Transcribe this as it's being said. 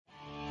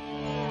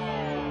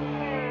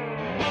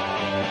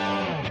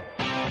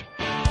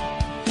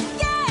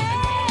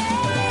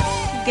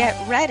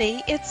Get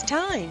ready, it's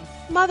time.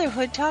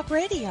 Motherhood Talk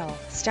Radio,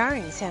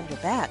 starring Sandra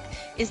Beck,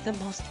 is the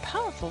most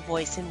powerful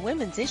voice in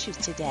women's issues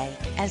today.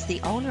 As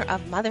the owner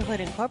of Motherhood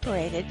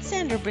Incorporated,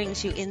 Sandra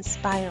brings you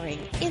inspiring,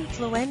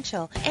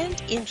 influential, and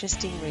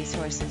interesting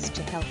resources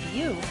to help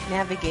you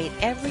navigate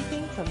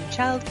everything from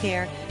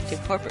childcare to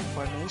corporate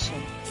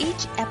formation.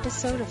 Each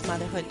episode of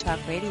Motherhood Talk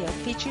Radio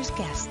features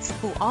guests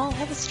who all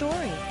have a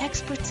story,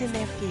 experts in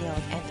their field,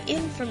 and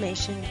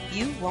information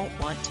you won't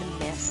want to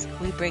miss.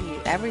 We bring you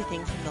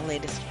everything from the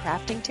latest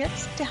crafting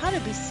tips to how to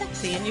be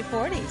sexy in your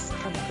 40s,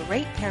 from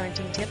great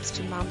parenting tips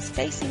to moms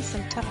facing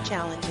some tough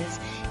challenges,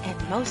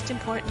 and most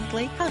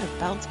importantly, how to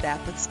bounce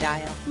back with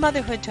style.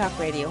 Motherhood Talk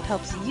Radio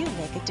helps you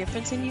make a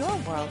difference in your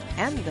world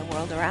and the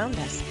world around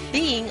us.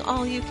 Being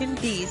all you can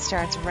be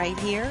starts right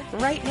here,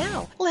 right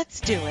now.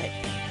 Let's do it.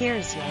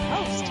 Here's your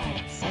host,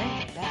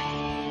 Sandra Beck.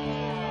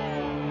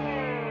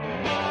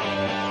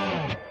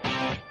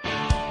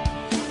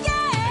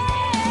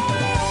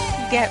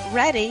 Get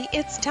ready,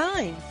 it's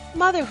time.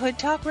 Motherhood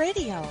Talk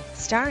Radio,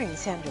 starring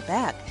Sandra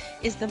Beck,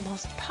 is the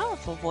most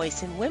powerful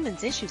voice in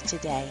women's issues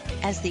today.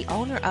 As the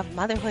owner of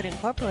Motherhood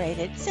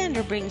Incorporated,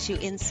 Sandra brings you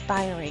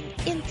inspiring,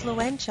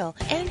 influential,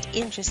 and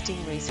interesting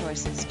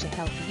resources to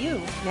help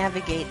you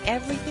navigate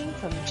everything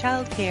from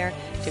childcare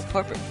to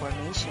corporate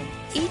formation.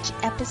 Each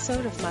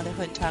episode of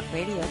Motherhood Talk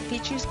Radio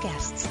features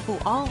guests who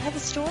all have a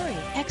story,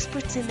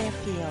 experts in their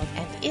field,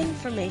 and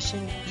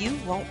information you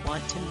won't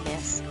want to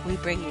miss. We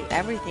bring you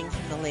everything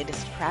from the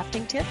latest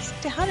crafting tips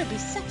to how to be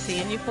sexy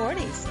in your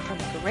 40s, from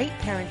great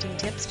parenting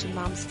tips to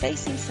moms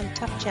facing some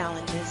tough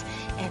challenges,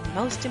 and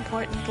most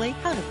importantly,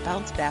 how to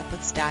bounce back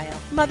with style.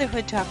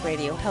 Motherhood Talk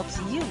Radio helps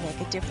you make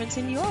a difference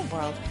in your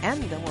world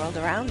and the world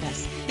around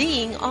us.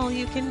 Being all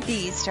you can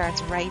be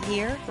starts right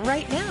here,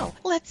 right now.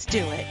 Let's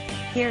do it.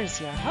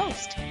 Here's your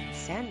host,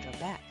 Sandra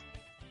Beck.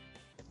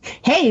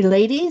 Hey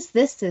ladies,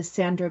 this is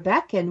Sandra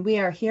Beck and we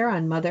are here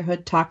on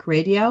Motherhood Talk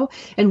Radio,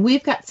 and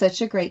we've got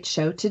such a great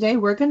show today.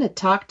 We're going to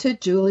talk to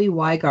Julie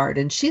Weigaard,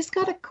 and she's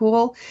got a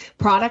cool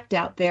product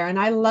out there, and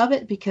I love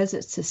it because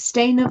it's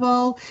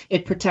sustainable,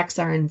 it protects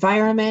our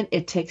environment,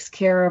 it takes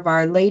care of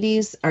our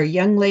ladies, our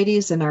young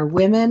ladies and our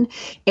women,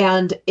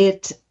 and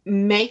it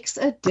makes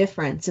a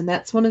difference. And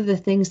that's one of the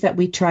things that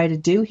we try to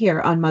do here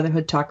on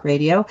Motherhood Talk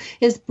Radio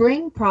is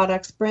bring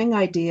products, bring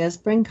ideas,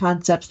 bring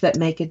concepts that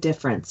make a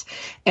difference.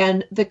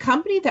 And the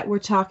company that we're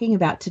talking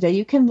about today,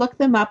 you can look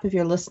them up if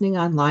you're listening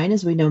online,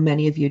 as we know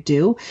many of you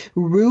do,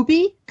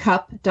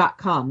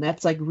 rubycup.com.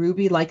 That's like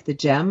ruby, like the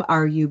gem,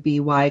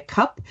 RUBY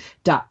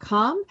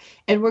cup.com.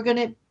 And we're going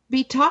to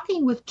be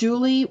talking with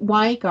Julie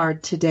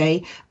Weigaard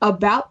today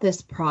about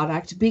this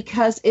product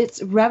because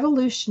it's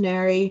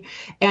revolutionary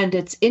and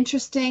it's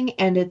interesting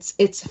and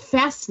it's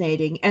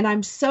fascinating. And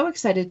I'm so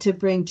excited to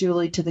bring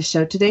Julie to the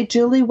show today.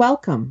 Julie,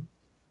 welcome.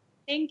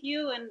 Thank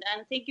you, and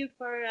thank you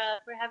for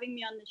having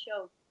me on the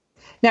show.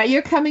 Now,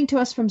 you're coming to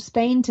us from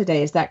Spain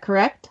today, is that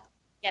correct?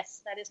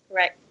 Yes, that is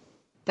correct.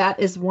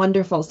 That is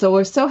wonderful. So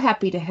we're so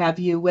happy to have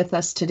you with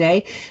us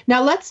today.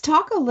 Now, let's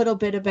talk a little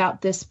bit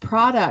about this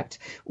product.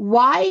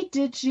 Why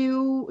did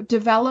you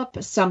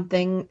develop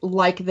something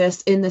like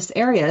this in this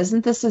area?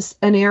 Isn't this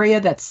an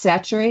area that's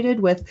saturated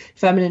with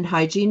feminine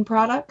hygiene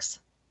products?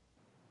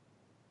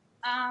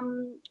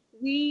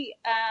 We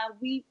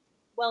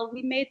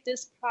made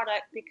this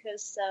product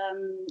because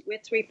we're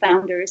three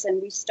founders, and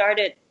we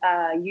started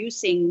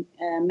using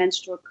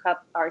Menstrual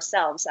Cup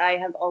ourselves. I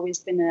have always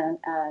been a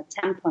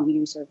tampon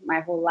user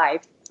my whole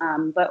life,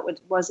 but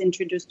was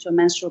introduced to a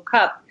Menstrual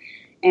Cup,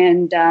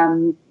 and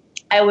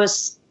I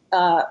was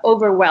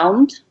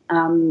overwhelmed.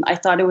 I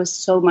thought it was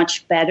so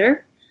much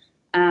better.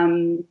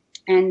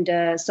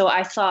 So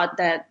I thought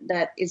that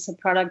it's a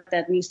product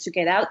that needs to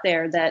get out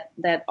there,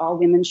 that all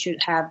women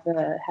should have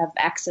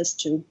access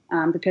to,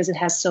 because it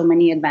has so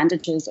many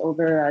advantages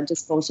over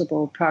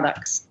disposable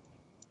products.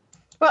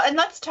 Well, and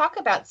let's talk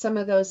about some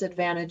of those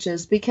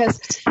advantages, because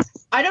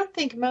I don't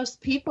think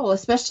most people,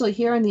 especially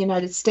here in the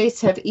United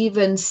States, have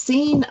even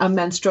seen a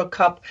menstrual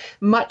cup,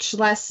 much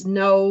less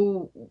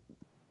know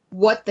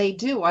what they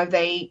do. Are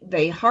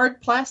they hard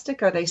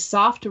plastic? Are they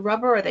soft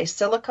rubber? Are they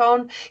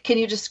silicone? Can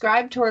you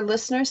describe to our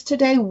listeners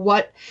today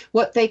what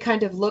they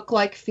kind of look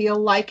like, feel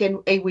like, and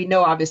we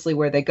know obviously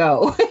where they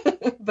go,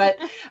 but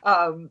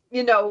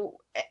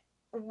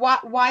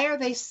why are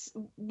they?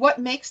 What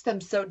makes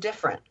them so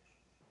different?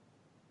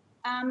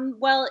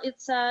 Well,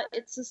 it's a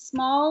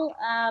small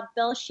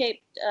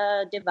bell-shaped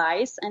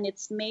device, and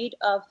it's made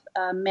of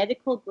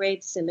medical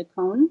grade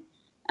silicone.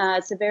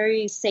 It's a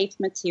very safe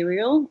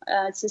material.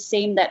 It's the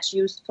same that's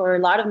used for a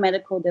lot of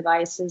medical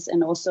devices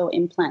and also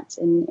implants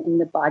in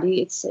the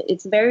body.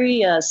 It's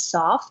very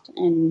soft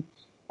and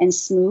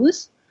smooth,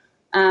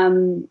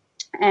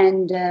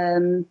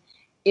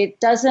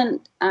 it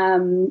doesn't.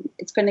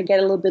 It's going to get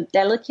a little bit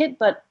delicate,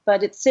 but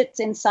it sits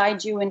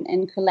inside you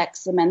and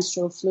collects the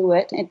menstrual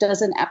fluid. It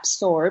doesn't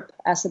absorb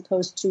as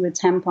opposed to a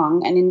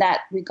tampon, and in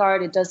that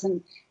regard, it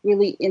doesn't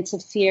really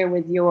interfere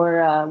with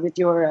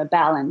your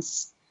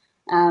balance.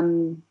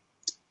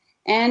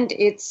 And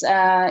it's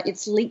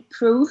leak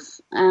proof,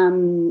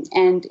 and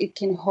it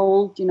can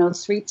hold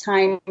 3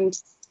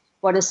 times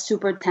what a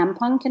super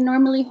tampon can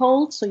normally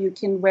hold. So you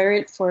can wear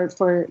it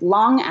for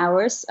long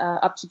hours,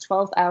 up to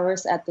 12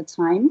 hours at the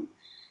time.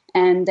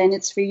 And then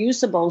it's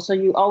reusable, so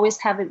you always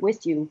have it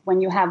with you.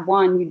 When you have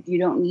one, you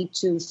don't need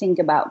to think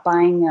about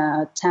buying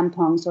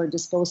tampons or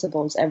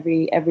disposables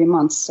every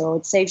month. So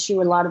it saves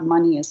you a lot of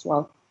money as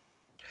well.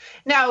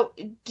 Now,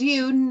 do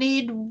you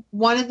need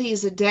one of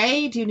these a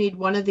day? Do you need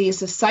one of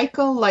these a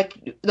cycle?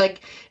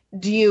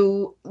 Do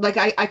you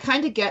I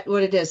kind of get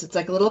what it is. It's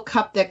like a little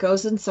cup that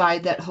goes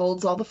inside that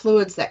holds all the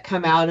fluids that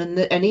come out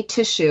and any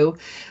tissue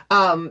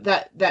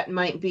that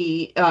might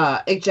be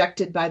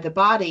ejected by the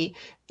body.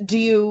 Do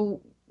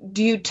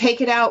you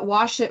take it out,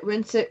 wash it,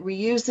 rinse it,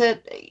 reuse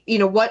it?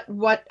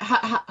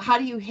 How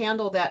do you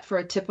handle that for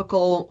a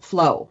typical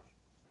flow?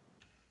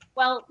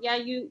 Well, yeah,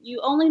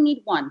 you only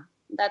need one.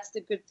 That's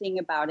the good thing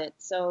about it.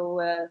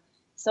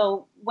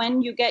 So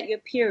when you get your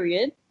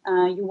period,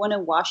 you want to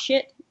wash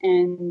it,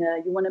 and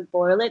you want to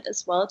boil it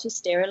as well to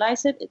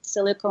sterilize it. It's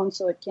silicone,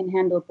 so it can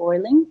handle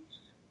boiling.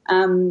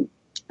 And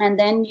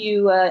then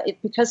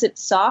because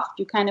it's soft,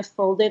 you kind of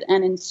fold it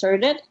and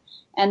insert it.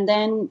 And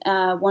then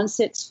once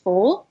it's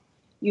full,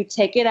 you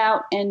take it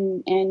out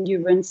and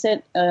you rinse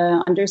it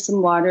under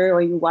some water,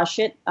 or you wash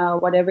it,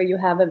 whatever you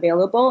have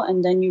available,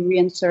 and then you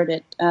reinsert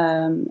it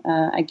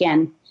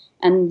again.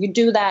 And you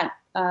do that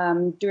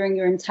during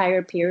your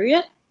entire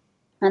period.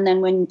 And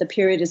then when the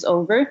period is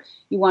over,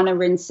 you want to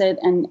rinse it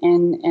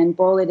and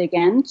boil it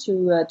again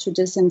to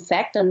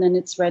disinfect, and then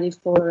it's ready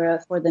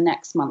for the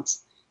next month.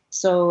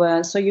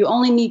 So you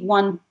only need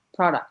one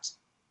product.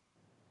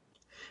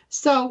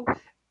 So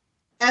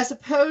as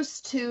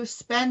opposed to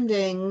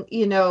spending,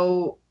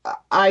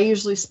 I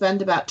usually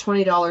spend about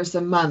 $20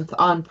 a month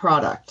on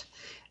product.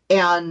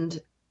 And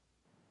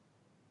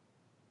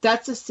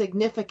that's a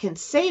significant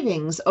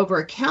savings over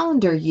a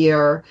calendar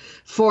year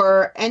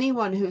for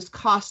anyone who's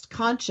cost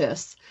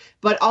conscious,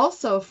 but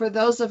also for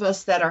those of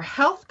us that are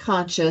health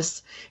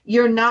conscious.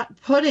 You're not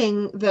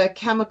putting the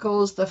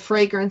chemicals, the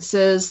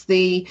fragrances,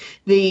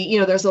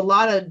 there's a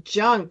lot of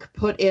junk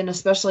put in,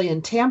 especially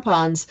in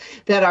tampons,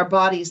 that our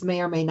bodies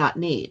may or may not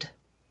need.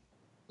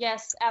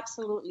 Yes,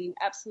 absolutely.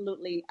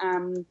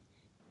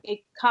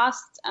 It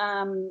costs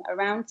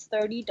around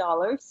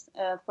 $30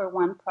 for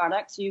one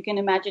product. So you can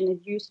imagine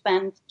if you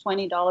spend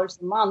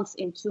 $20 a month,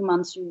 in 2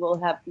 months you will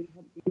have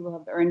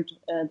earned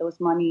those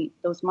money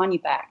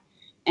back.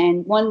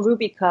 And one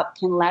Ruby cup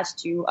can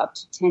last you up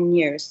to 10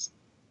 years.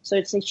 So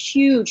it's a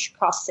huge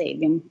cost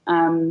saving,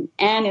 and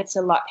it's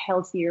a lot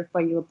healthier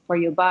for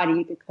your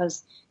body,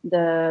 because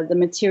the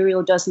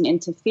material doesn't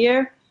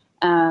interfere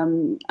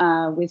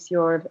with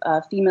your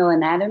female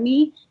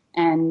anatomy,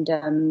 and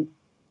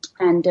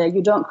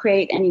you don't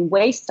create any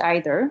waste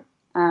either,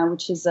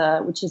 which is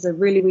a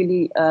really,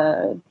 really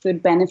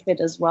good benefit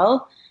as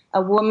well.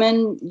 A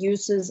woman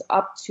uses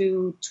up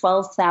to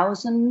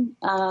 12,000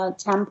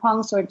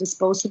 tampons or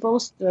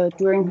disposables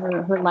during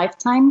her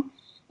lifetime,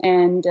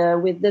 and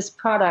with this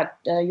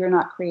product, you're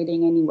not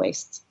creating any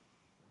waste.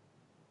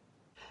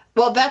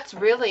 Well, that's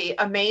really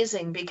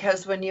amazing,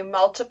 because when you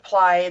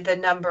multiply the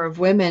number of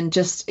women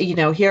just,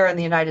 here in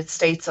the United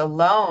States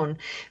alone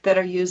that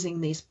are using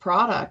these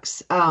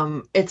products,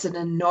 it's an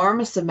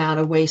enormous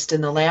amount of waste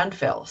in the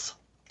landfills.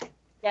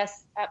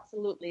 Yes,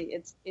 absolutely.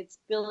 It's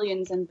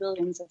billions and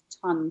billions of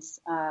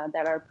tons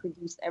that are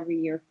produced every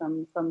year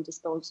from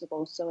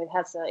disposables. So it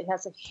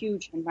has a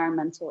huge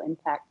environmental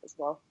impact as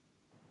well.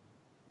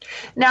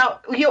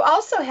 Now, you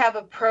also have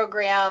a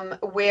program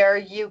where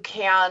you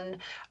can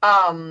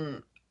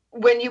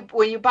when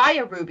you buy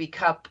a Ruby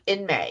cup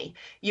in May,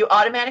 you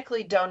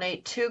automatically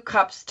donate 2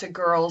 cups to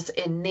girls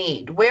in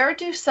need. Where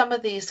do some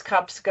of these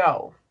cups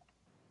go?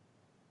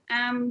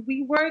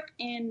 We work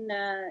in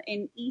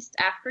East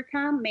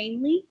Africa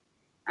mainly,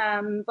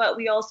 but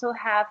we also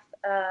have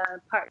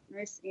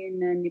partners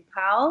in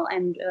Nepal,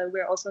 and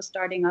we're also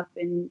starting up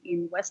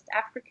in West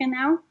Africa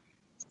now.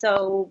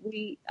 So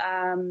we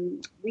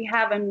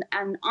have an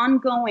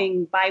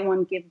ongoing buy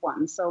one, give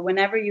one. So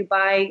whenever you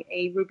buy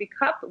a Ruby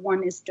cup,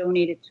 one is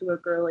donated to a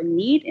girl in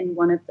need in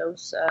one of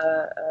those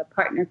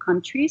partner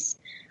countries.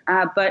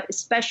 But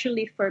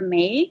especially for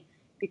May,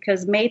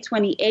 because May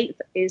 28th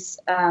is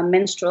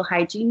Menstrual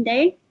Hygiene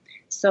Day.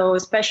 So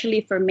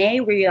especially for May,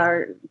 we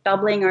are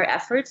doubling our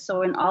efforts.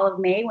 So in all of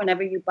May,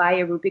 whenever you buy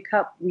a Ruby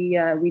cup, we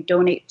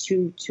donate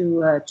to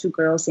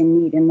girls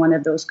in need in one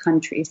of those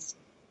countries.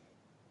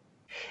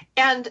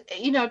 And,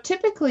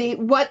 typically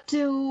what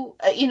do,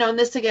 and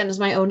this again is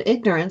my own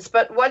ignorance,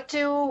 but what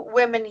do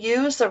women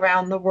use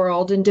around the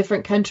world in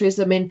different countries?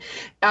 I mean,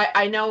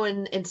 I know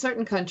in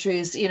certain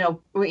countries,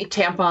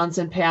 tampons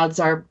and pads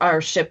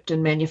are shipped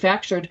and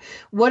manufactured.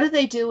 What do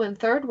they do in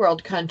third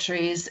world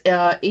countries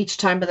each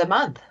time of the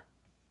month?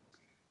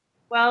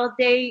 Well,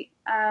 they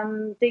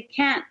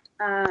can't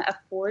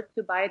afford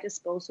to buy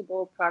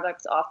disposable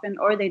products often,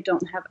 or they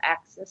don't have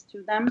access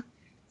to them.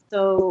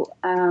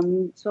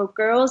 So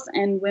girls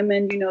and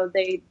women,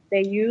 they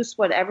use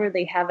whatever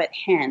they have at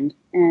hand,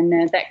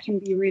 and that can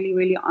be really,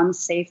 really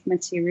unsafe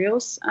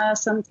materials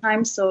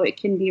sometimes. So it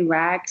can be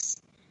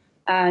rags,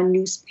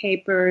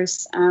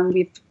 newspapers.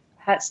 We've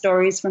had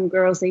stories from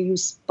girls, they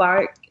use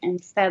bark and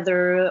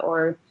feather,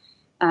 or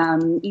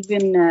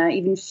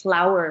even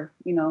flour,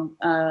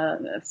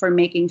 for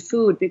making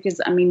food.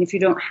 Because if you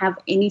don't have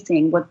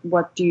anything,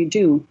 what do you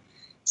do?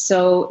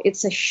 So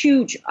it's a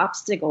huge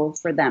obstacle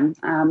for them.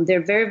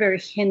 They're very, very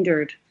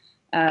hindered.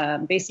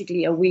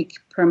 Basically, a week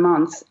per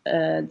month,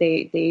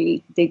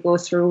 they go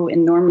through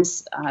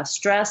enormous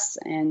stress,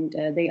 and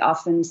they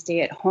often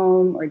stay at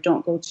home or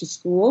don't go to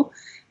school.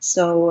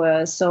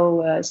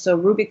 So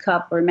Ruby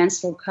Cup or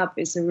Menstrual Cup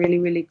is a really,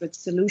 really good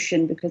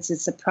solution, because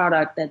it's a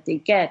product that they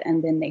get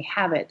and then they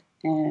have it,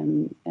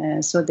 and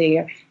so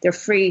they're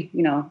free.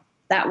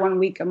 That 1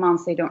 week a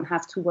month, they don't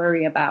have to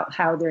worry about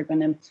how they're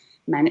going to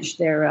manage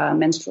their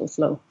menstrual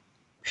flow.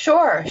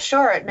 Sure.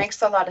 It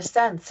makes a lot of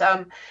sense.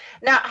 Now,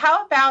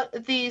 how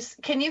about these?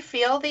 Can you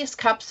feel these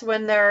cups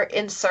when they're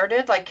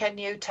inserted? Like, can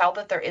you tell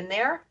that they're in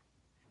there?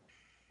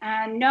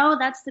 No,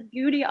 that's the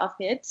beauty of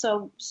it.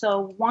 So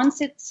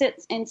once it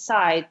sits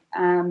inside,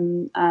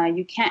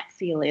 you can't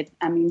feel it.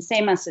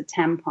 Same as a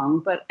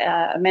tampon, but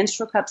a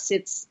menstrual cup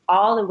sits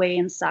all the way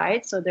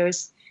inside. So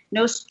there's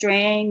no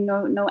strain,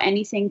 no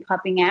anything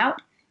popping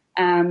out.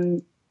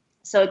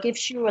 So it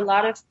gives you a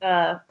lot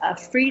of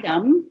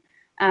freedom.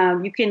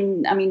 You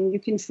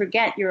can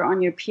forget you're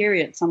on your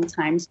period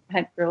sometimes. I've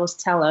had girls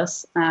tell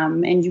us,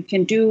 and you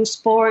can do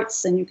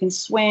sports, and you can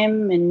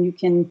swim, and you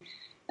can,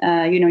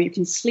 you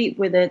can sleep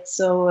with it.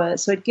 So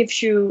it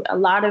gives you a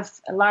lot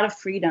of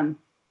freedom.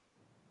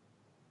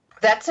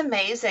 That's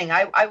amazing.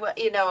 I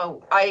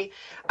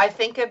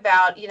think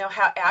about,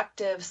 how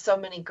active so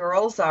many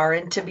girls are,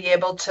 and to be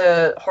able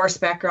to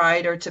horseback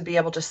ride, or to be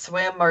able to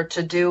swim, or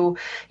to do,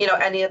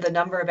 any of the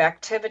number of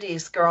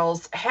activities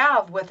girls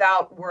have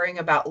without worrying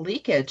about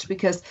leakage,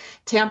 because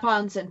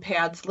tampons and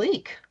pads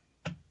leak.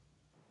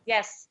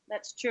 Yes,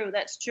 that's true.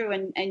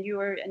 And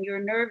you're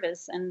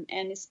nervous,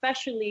 and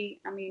especially,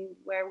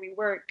 where we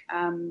work,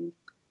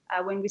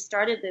 when we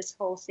started this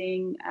whole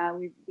thing,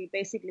 we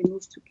basically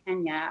moved to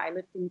Kenya. I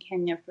lived in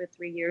Kenya for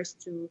 3 years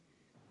to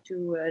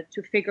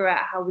figure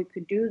out how we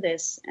could do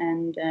this,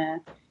 and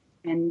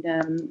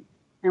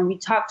we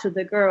talked to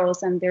the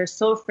girls, and they're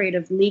so afraid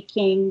of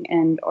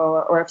leaking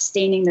or of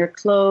staining their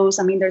clothes.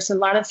 There's a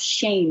lot of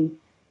shame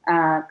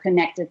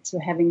connected to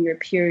having your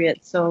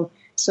period. So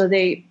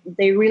they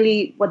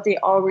really, what they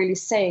all really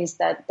say is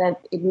that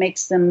it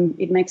makes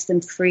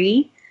them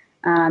free.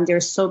 They're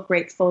so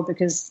grateful,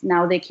 because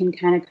now they can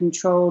kind of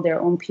control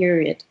their own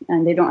period,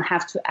 and they don't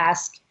have to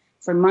ask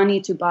for money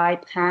to buy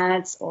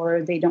pads,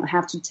 or they don't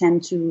have to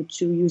tend to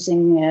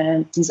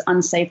using these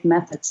unsafe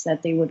methods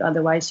that they would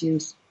otherwise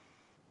use.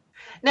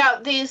 Now,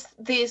 these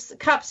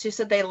cups, you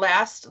said they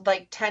last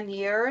like 10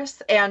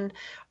 years, and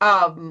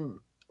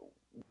can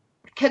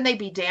they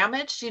be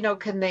damaged?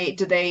 Can they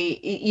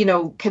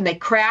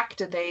crack?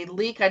 Do they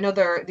leak? I know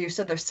you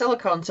said they're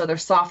silicone, so they're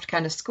soft,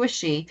 kind of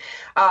squishy.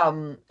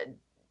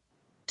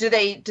 Do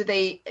they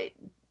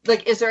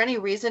like, is there any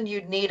reason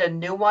you'd need a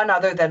new one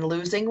other than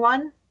losing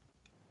one?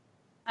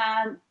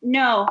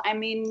 No,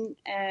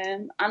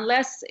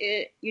 unless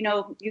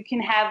you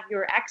can have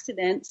your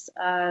accidents.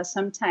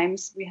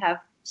 Sometimes we have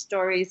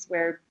stories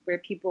where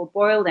people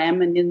boil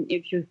them, and then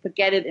if you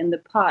forget it in the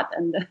pot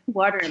and the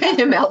water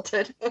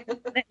melted,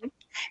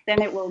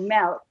 then it will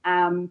melt.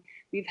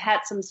 We've had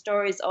some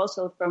stories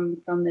also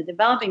from the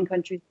developing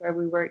countries where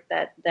we work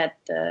that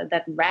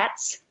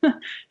rats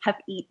have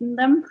eaten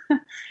them.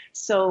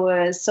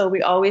 So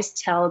we always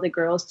tell the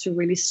girls to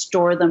really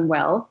store them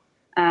well,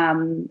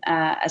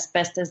 as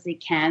best as they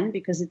can,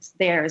 because it's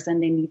theirs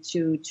and they need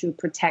to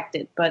protect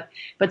it. But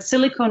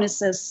silicone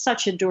is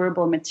such a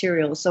durable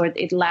material, so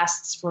it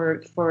lasts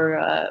for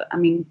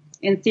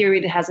in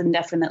theory it has an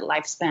indefinite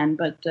lifespan,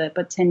 but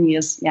 10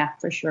 years, yeah,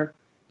 for sure.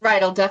 Right,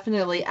 it'll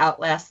definitely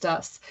outlast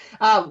us.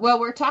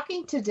 Well, we're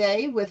talking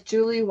today with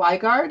Julie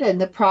Weigaard,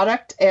 and the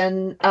product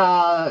and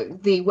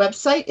the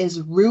website is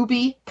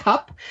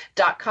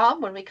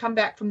rubycup.com. When we come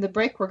back from the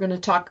break, we're going to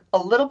talk a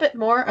little bit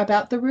more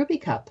about the Ruby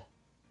Cup.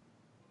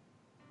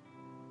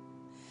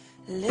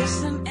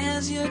 Listen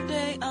as your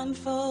day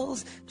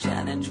unfolds,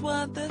 challenge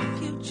what the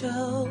future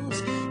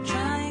holds,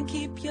 try and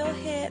keep your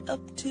head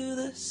up to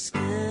the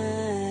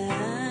sky.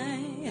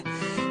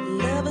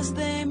 Lovers,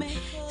 they may...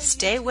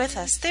 Stay with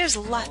us. There's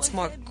lots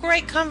more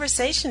great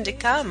conversation to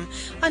come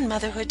on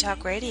Motherhood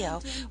Talk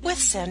Radio with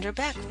Sandra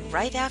Beck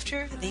right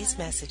after these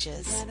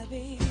messages.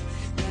 You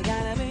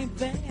gotta be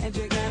bad,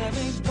 you gotta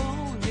be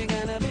bold, you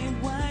gotta be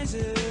wiser.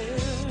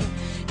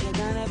 You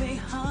gotta be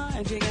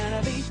hard, you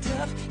gotta be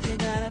tough, you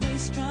gotta be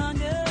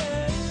stronger.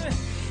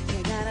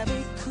 You gotta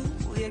be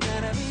cool, you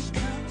gotta be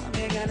calm,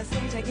 you gotta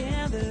stay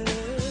together.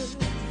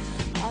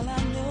 All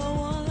I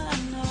know,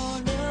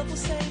 love will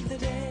save the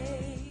day.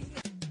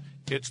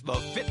 It's the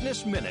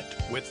Fitness Minute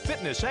with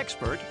fitness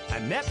expert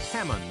Annette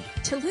Hammond.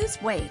 To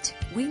lose weight,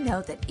 we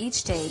know that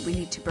each day we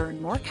need to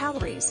burn more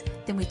calories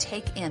than we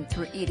take in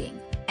through eating,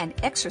 and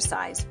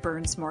exercise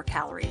burns more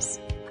calories.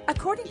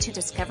 According to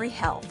Discovery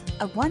Health,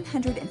 a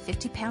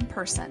 150-pound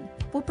person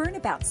will burn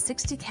about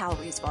 60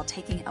 calories while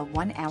taking a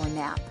 1-hour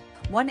nap.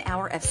 1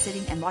 hour of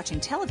sitting and watching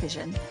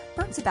television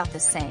burns about the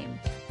same.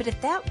 But if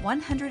that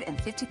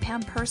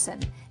 150-pound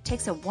person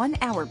takes a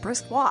 1-hour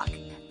brisk walk,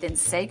 then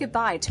say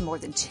goodbye to more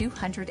than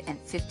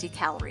 250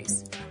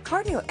 calories.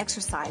 Cardio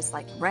exercise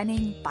like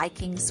running,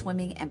 biking,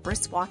 swimming, and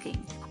brisk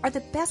walking are the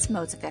best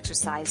modes of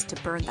exercise to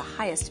burn the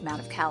highest amount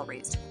of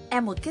calories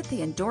and will get the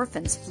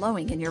endorphins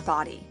flowing in your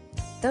body.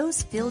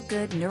 Those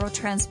feel-good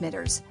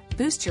neurotransmitters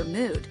boost your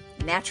mood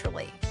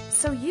naturally.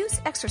 So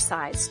use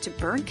exercise to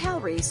burn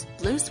calories,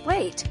 lose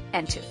weight,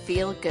 and to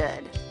feel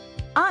good.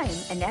 I'm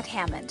Annette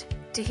Hammond.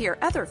 To hear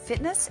other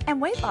fitness and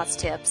weight loss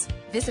tips,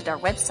 visit our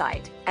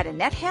website at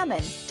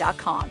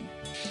AnnetteHammond.com.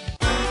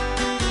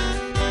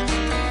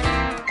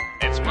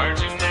 It's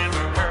words you never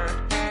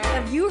heard.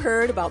 Have you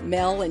heard about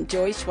Mel and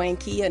Joy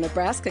Schwenke, a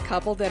Nebraska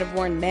couple that have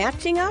worn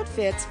matching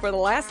outfits for the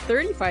last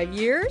 35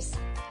 years?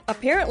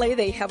 Apparently,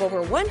 they have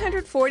over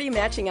 140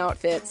 matching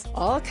outfits,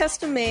 all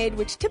custom-made,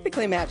 which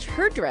typically match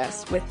her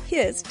dress with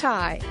his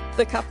tie.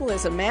 The couple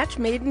is a match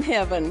made in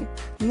heaven.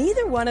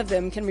 Neither one of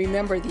them can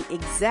remember the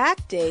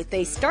exact date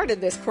they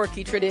started this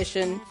quirky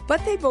tradition,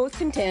 but they both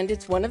contend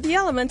it's one of the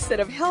elements that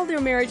have held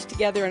their marriage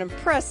together an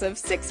impressive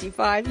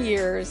 65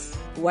 years.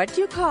 What do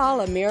you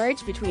call a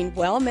marriage between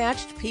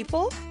well-matched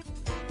people?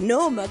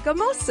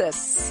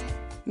 Nomogamosis.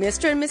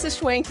 Mr. and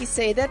Mrs. Schwenke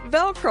say that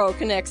Velcro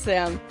connects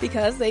them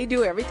because they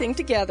do everything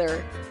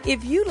together.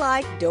 If you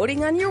like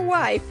doting on your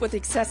wife with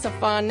excessive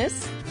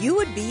fondness, you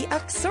would be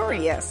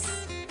uxorious.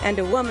 And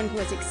a woman who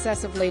is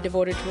excessively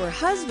devoted to her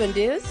husband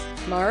is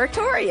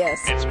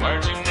meritorious. It's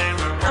words you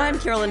never heard. I'm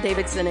Carolyn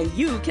Davidson, and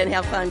you can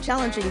have fun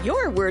challenging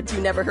your words you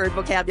never heard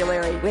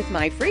vocabulary with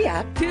my free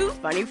app, Too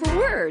Funny for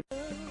Words.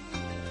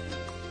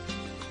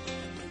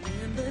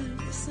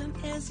 Remember, listen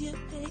as your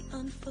day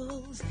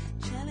unfolds.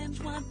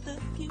 Challenge what the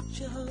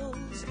future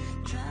holds.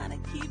 Try to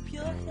keep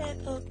your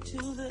head up to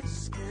the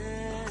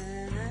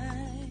sky.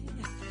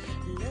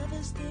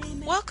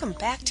 Welcome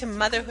back to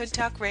Motherhood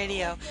Talk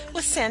Radio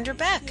with Sandra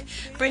Beck,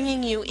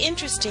 bringing you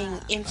interesting,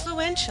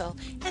 influential,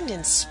 and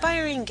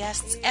inspiring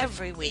guests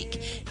every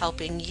week,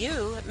 helping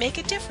you make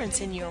a difference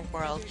in your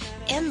world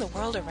and the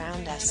world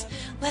around us.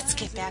 Let's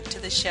get back to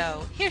the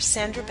show. Here's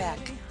Sandra Beck.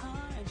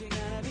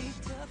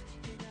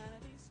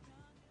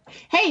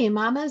 Hey,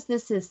 mamas,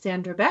 this is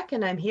Sandra Beck,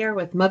 and I'm here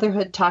with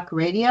Motherhood Talk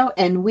Radio,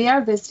 and we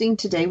are visiting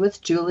today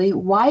with Julie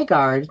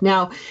Weigaard.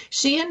 Now,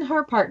 she and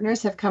her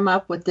partners have come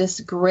up with this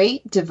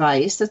great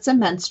device. It's a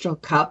menstrual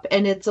cup,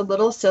 and it's a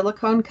little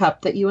silicone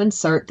cup that you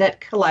insert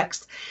that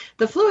collects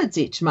the fluids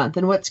each month.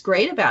 And what's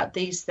great about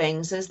these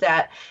things is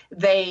that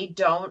they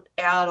don't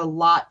add a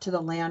lot to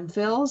the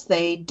landfills.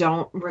 They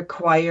don't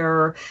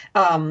require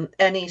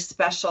any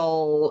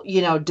special,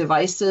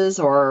 devices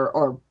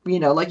or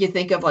like you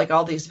think of like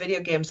all these video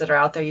games that are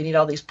out there. You need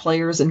all these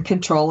players and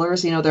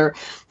controllers. They're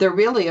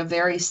really a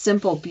very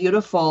simple,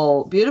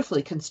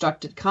 beautifully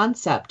constructed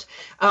concept.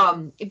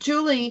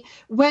 Julie,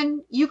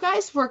 when you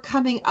guys were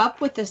coming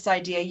up with this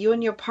idea, you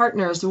and your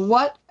partners,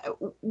 what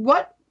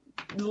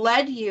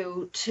led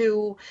you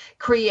to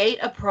create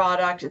a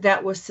product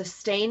that was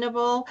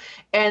sustainable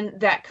and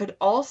that could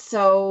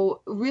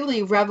also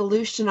really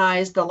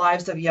revolutionize the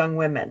lives of young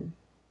women?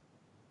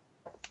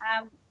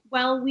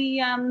 Well, we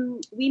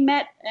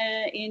met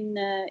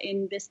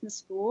in business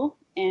school,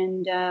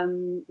 and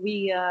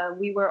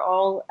we were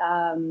all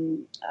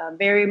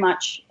very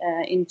much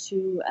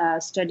into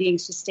studying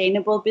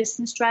sustainable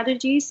business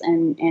strategies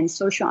and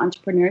social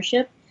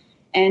entrepreneurship,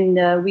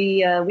 and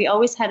we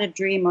always had a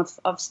dream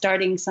of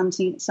starting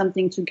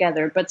something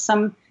together, but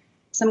some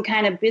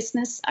kind of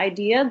business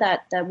idea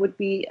that would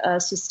be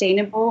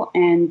sustainable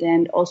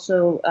and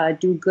also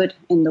do good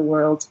in the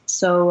world.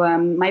 So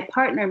my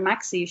partner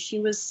Maxi, she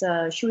was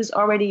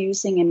already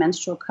using a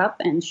menstrual cup,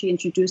 and she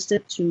introduced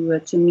it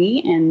to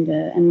me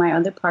and my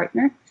other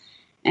partner,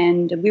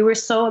 and we were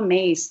so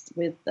amazed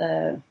with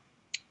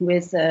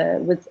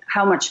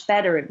how much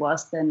better it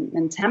was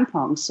than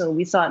tampons. So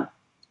we thought,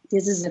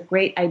 this is a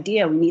great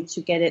idea. We need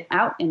to get it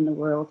out in the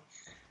world.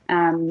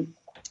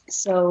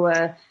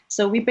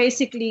 So we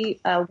basically,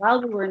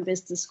 while we were in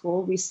business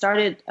school, we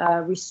started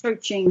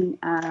researching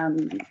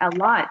a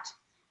lot.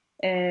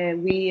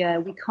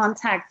 We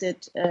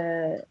contacted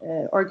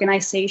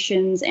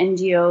organizations,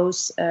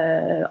 NGOs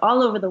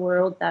all over the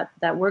world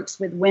that works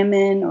with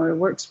women or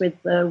works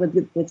with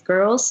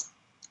girls,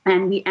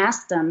 and we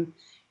asked them,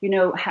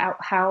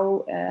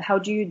 how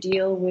do you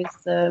deal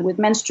with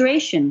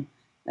menstruation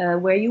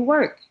where you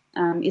work?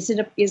 Is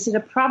it a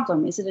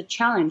problem? Is it a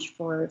challenge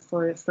for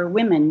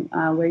women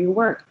where you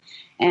work?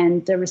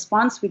 And the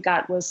response we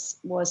got was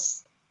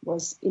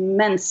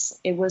immense.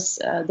 It was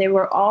they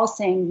were all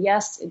saying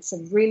yes, it's a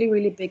really,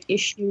 really big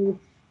issue.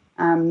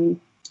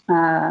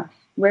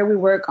 where we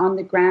work on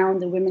the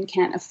ground, the women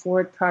can't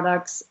afford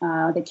products.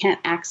 They can't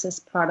access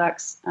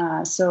products.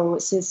 So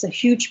it's a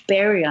huge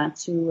barrier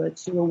to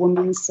a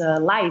woman's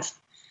life.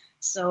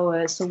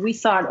 So we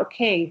thought,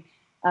 okay,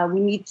 we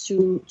need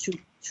to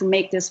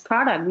make this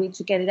product. We need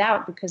to get it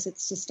out because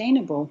it's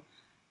sustainable.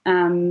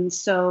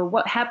 So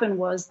what happened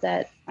was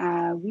that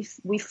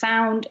we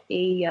found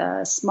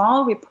a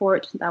small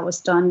report that was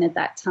done at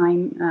that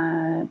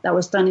time, that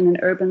was done in an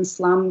urban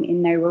slum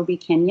in Nairobi,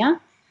 Kenya,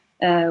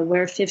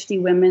 where 50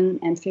 women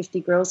and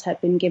 50 girls had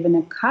been given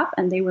a cup,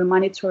 and they were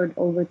monitored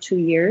over 2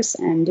 years.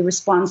 And the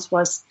response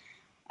was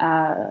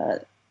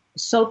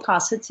so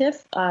positive.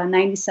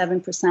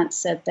 97%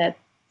 said that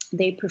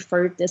they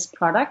preferred this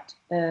product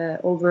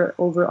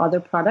over other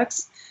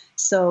products.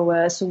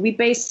 So we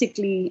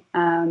basically,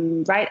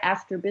 right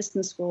after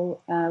business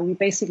school, we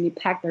basically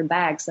packed our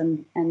bags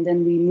and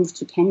then we moved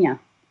to Kenya.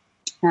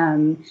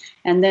 And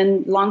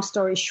then, long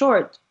story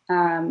short,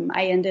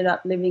 I ended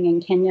up living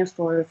in Kenya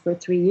for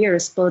 3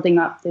 years, building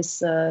up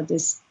this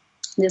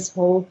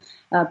whole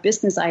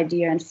business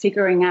idea and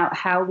figuring out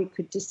how we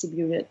could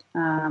distribute it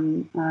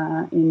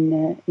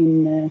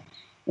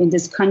in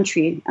this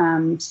country.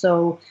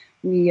 So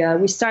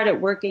we started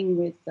working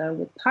with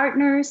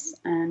partners,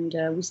 and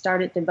we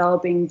started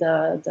developing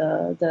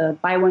the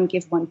buy one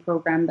give one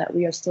program that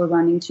we are still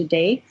running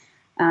today,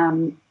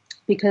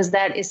 because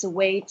that is a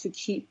way to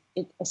keep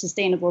it a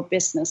sustainable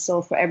business.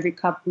 So for every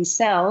cup we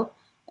sell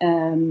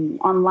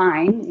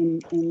online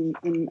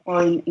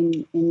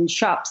in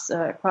shops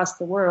across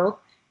the world,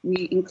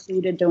 we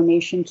include a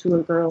donation to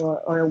a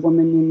girl or a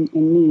woman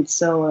in need.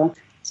 So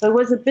it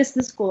was a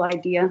business school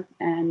idea,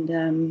 and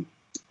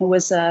it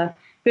was a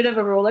bit of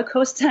a roller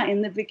coaster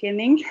in the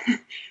beginning.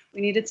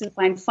 We needed to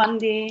find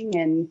funding,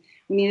 and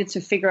we needed to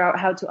figure out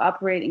how to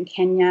operate in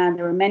Kenya.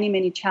 There were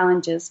many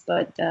challenges,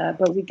 but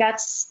we got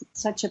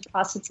such a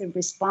positive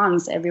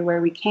response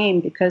everywhere we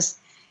came, because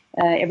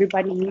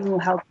everybody knew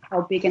how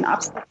big an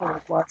obstacle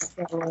it was.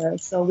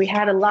 So we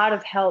had a lot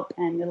of help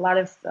and a lot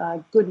of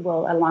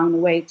goodwill along the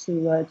way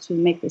to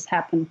make this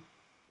happen.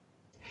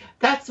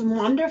 That's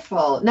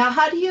wonderful. Now,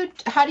 how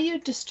do you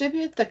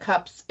distribute the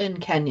cups in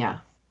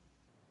Kenya?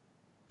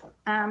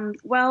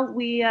 Well,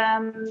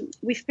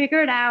 we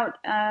figured out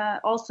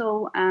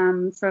also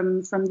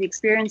from the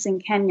experience in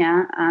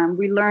Kenya,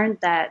 we learned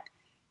that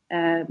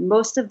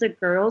most of the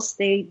girls,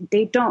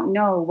 they don't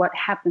know what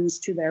happens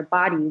to their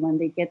body when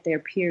they get their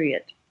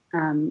period.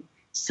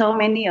 So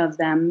many of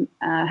them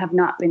have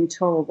not been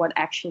told what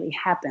actually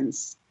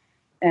happens.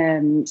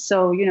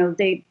 So,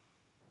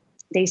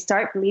 they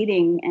start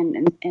bleeding,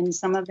 and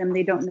some of them,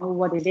 they don't know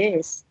what it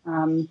is.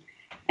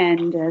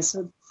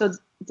 So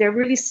they're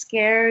really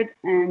scared,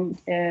 and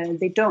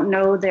they don't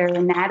know their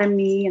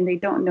anatomy, and they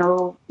don't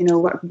know,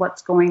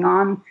 what's going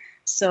on.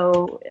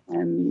 So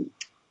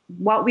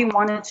what we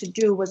wanted to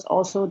do was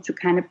also to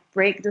kind of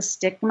break the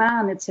stigma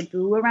and the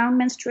taboo around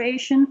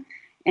menstruation,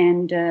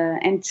 and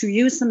to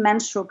use a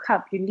menstrual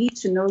cup, you need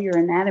to know your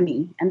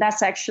anatomy, and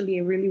that's actually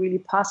a really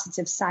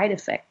positive side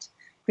effect,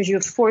 because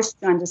you're forced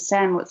to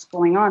understand what's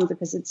going on,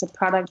 because it's a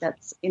product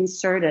that's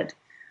inserted.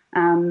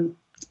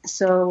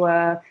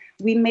 So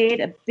we made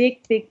a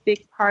big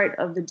part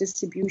of the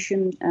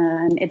distribution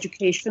and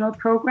educational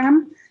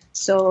program.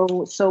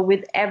 So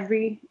with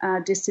every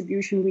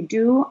distribution we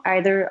do,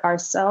 either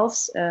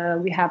ourselves,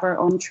 we have our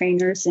own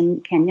trainers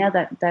in Kenya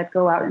that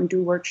go out and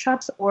do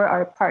workshops, or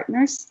our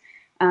partners.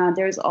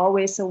 There's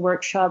always a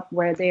workshop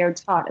where they are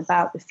taught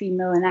about the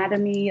female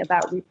anatomy,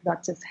 about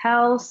reproductive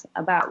health,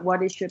 about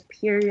what is your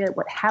period,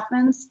 what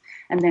happens,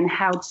 and then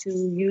how to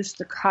use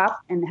the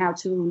cup and how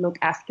to look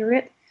after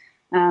it.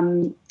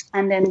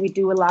 And then we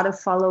do a lot of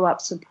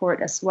follow-up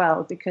support as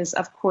well, because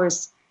of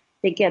course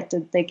they get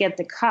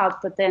the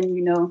cup, but then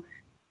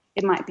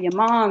it might be a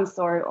month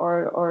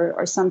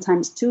or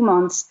sometimes 2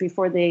 months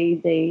before they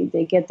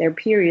get their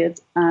period,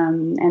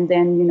 and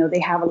then they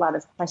have a lot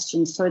of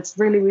questions. So it's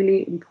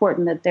really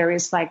important that there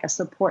is like a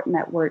support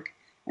network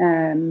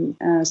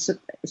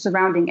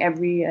surrounding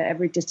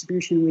every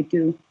distribution we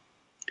do.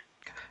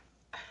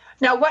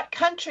 Now, what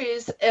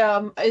countries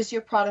is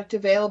your product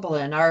available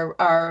in?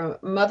 Our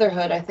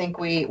Motherhood, I think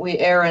we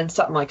air in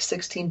something like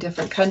 16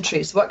 different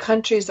countries. What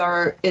countries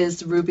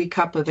is Ruby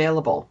Cup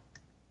available?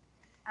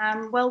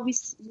 Well, we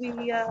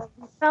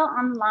sell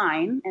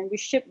online and we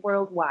ship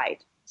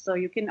worldwide. So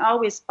you can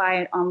always buy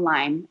it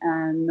online,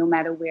 no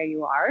matter where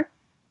you are,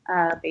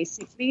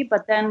 basically.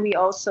 But then we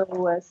also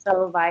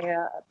sell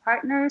via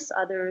partners,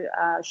 other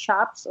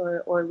shops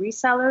or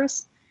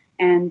resellers.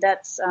 And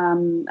that's a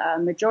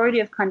majority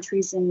of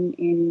countries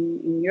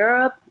in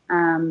Europe,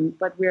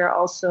 but we are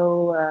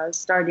also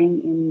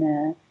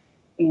starting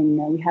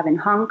we have in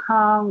Hong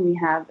Kong, we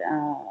have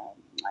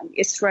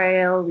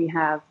Israel, we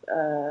have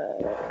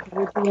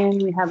Caribbean,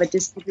 we have a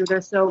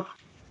distributor. So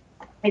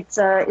it's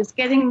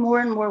getting more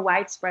and more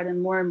widespread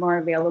and more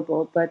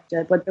available. But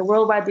the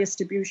worldwide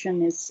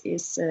distribution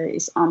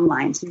is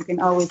online, so you can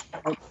always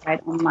buy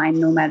it online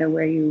no matter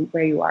where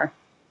you are.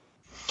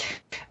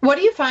 What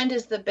do you find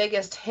is the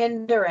biggest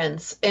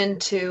hindrance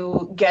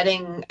into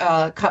getting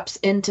cups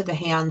into the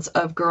hands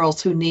of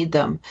girls who need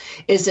them?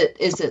 Is it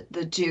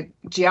the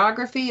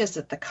geography? Is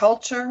it the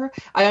culture?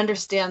 I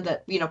understand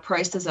that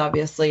price is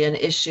obviously an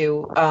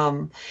issue,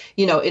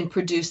 in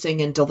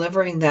producing and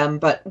delivering them.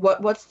 But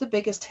what's the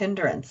biggest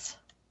hindrance?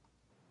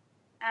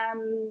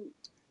 Um,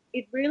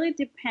 it really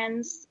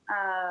depends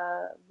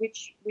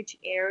which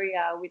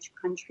area, which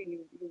country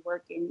you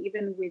work in.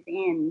 Even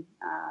within,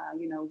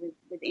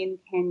 within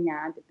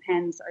Kenya,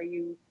 depends.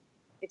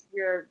 If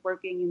you're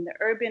working in the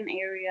urban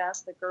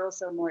areas, the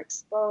girls are more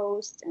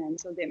exposed, and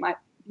so they might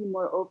be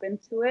more open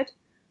to it.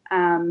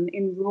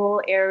 In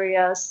rural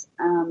areas,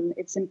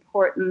 it's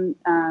important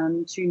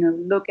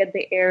to look at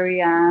the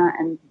area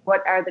and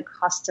what are the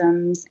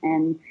customs,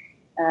 and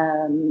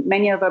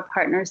many of our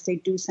partners, they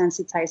do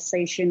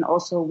sensitization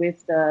also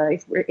with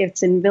if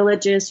it's in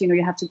villages,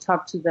 you have to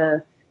talk to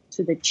the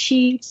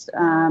chiefs.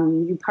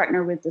 You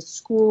partner with the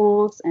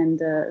schools and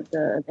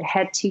the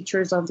head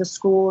teachers of the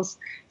schools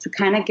to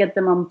kind of get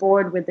them on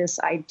board with this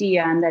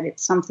idea, and that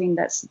it's something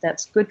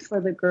that's good for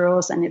the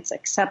girls and it's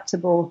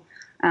acceptable.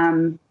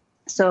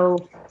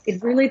 So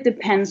it really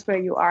depends where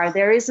you are.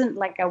 There isn't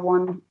like a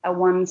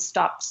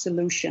one-stop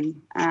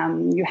solution.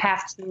 You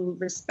have to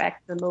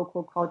respect the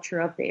local culture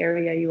of the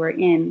area you are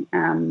in.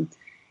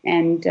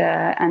 And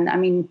I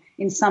mean,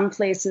 in some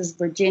places,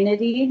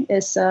 virginity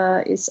is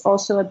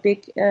also a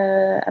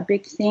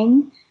big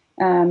thing,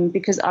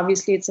 because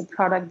obviously it's a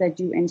product that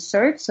you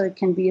insert, so it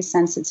can be a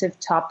sensitive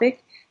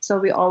topic. So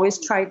we always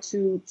try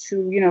to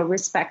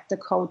respect the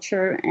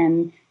culture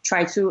and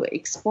try to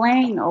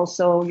explain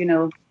also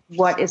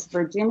what is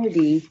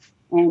virginity,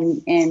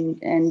 and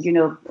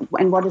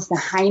what is the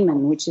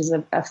hymen, which is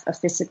a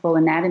physical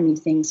anatomy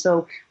thing.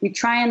 So we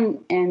try and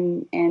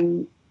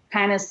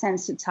kind of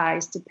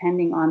sensitize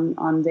depending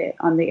on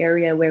the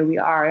area where we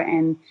are.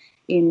 And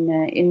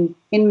in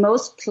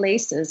most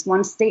places,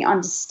 once they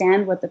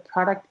understand what the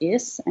product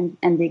is and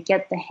they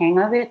get the hang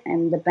of it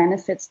and the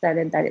benefits that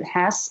it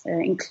has,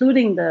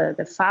 including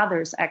the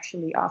fathers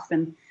actually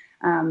often,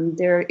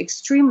 they're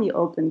extremely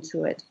open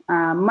to it,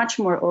 much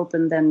more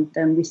open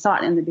than we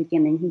thought in the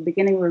beginning. In the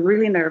beginning, we were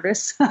really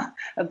nervous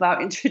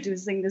about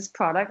introducing this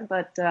product,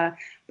 but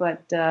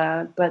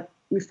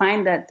we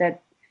find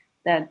that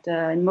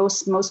in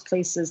most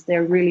places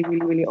they're really,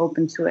 really, really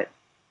open to it.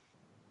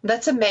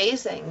 That's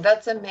amazing.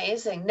 That's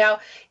amazing.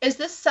 Now, is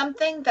this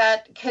something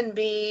that can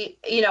be,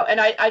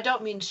 and I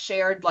don't mean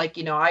shared like,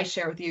 I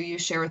share with you, you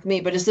share with me,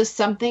 but is this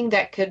something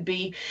that could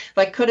be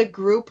like, could a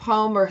group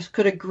home or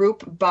could a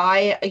group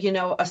buy,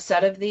 a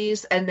set of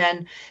these and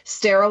then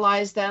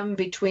sterilize them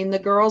between the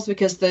girls?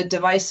 Because the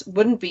device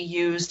wouldn't be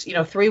used,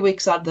 3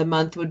 weeks out of the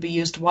month, would be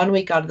used 1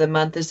 week out of the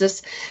month. Is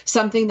this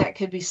something that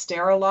could be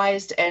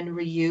sterilized and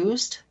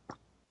reused?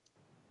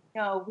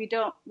 No, we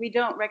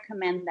don't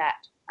recommend that.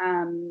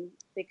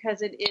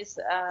 Because it's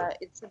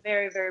a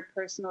very, very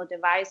personal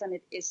device, and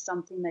it is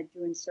something that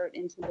you insert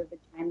into the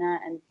vagina,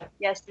 and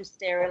yes, you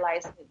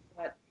sterilize it,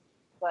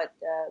 but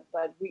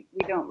we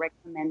don't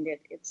recommend it.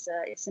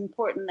 It's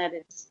important that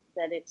it's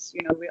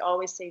we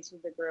always say to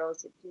the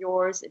girls,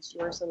 it's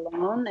yours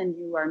alone, and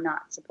you are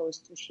not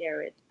supposed to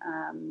share it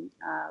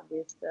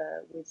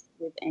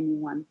with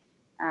anyone.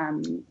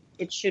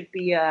 It should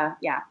be a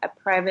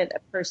private, a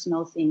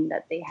personal thing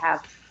that they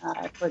have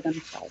for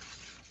themselves.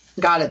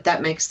 Got it.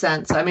 That makes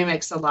sense. I mean, it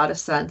makes a lot of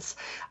sense.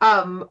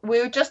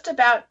 We're just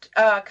about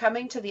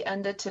coming to the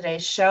end of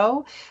today's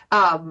show.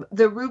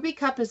 The Ruby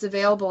Cup is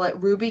available at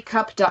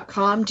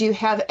rubycup.com. Do you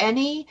have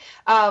any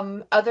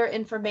other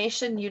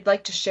information you'd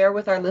like to share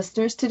with our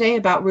listeners today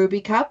about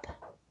Ruby Cup?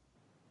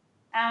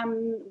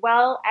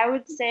 Well, I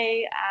would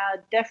say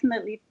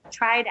definitely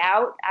try it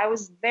out. I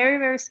was very,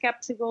 very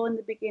skeptical in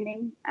the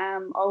beginning.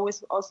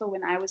 Always, also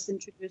when I was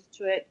introduced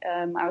to it,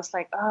 I was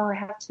like, oh, I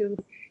have to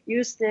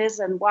use this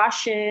and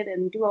wash it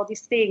and do all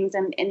these things.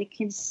 And it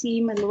can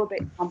seem a little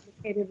bit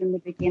complicated in the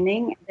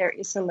beginning. There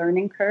is a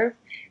learning curve,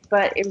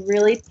 but it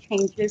really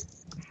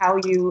changes how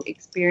you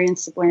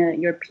experience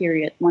your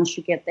period once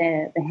you get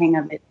the hang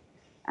of it.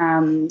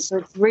 So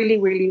it's really,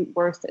 really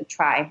worth a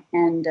try,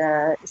 and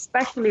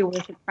especially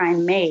worth a try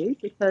in May,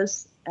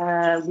 because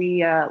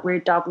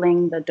we're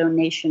doubling the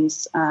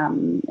donations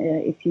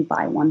if you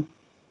buy one.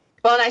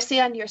 Well, and I see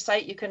on your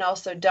site you can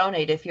also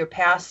donate if you're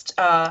past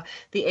the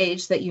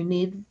age that you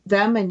need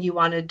them and you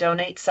want to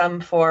donate some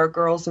for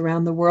girls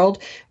around the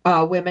world.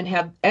 Women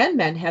have and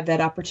men have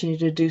that opportunity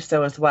to do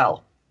so as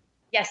well.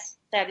 Yes,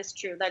 that is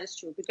true. That is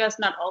true, because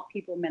not all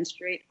people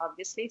menstruate,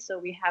 obviously, so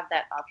we have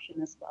that option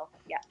as well.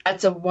 Yeah,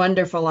 that's a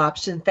wonderful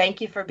option.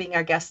 Thank you for being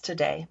our guest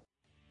today.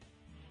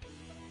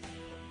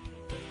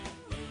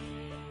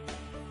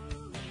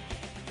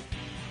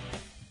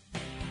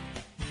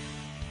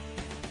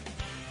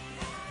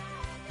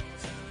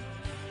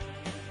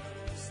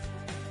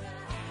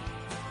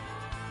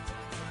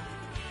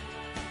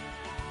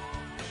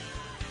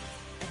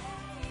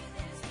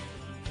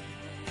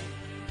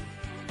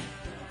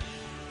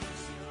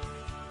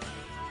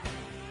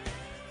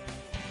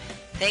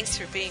 Thanks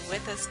for being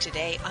with us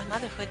today on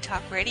Motherhood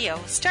Talk Radio,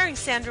 starring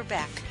Sandra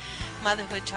Beck. Motherhood Talk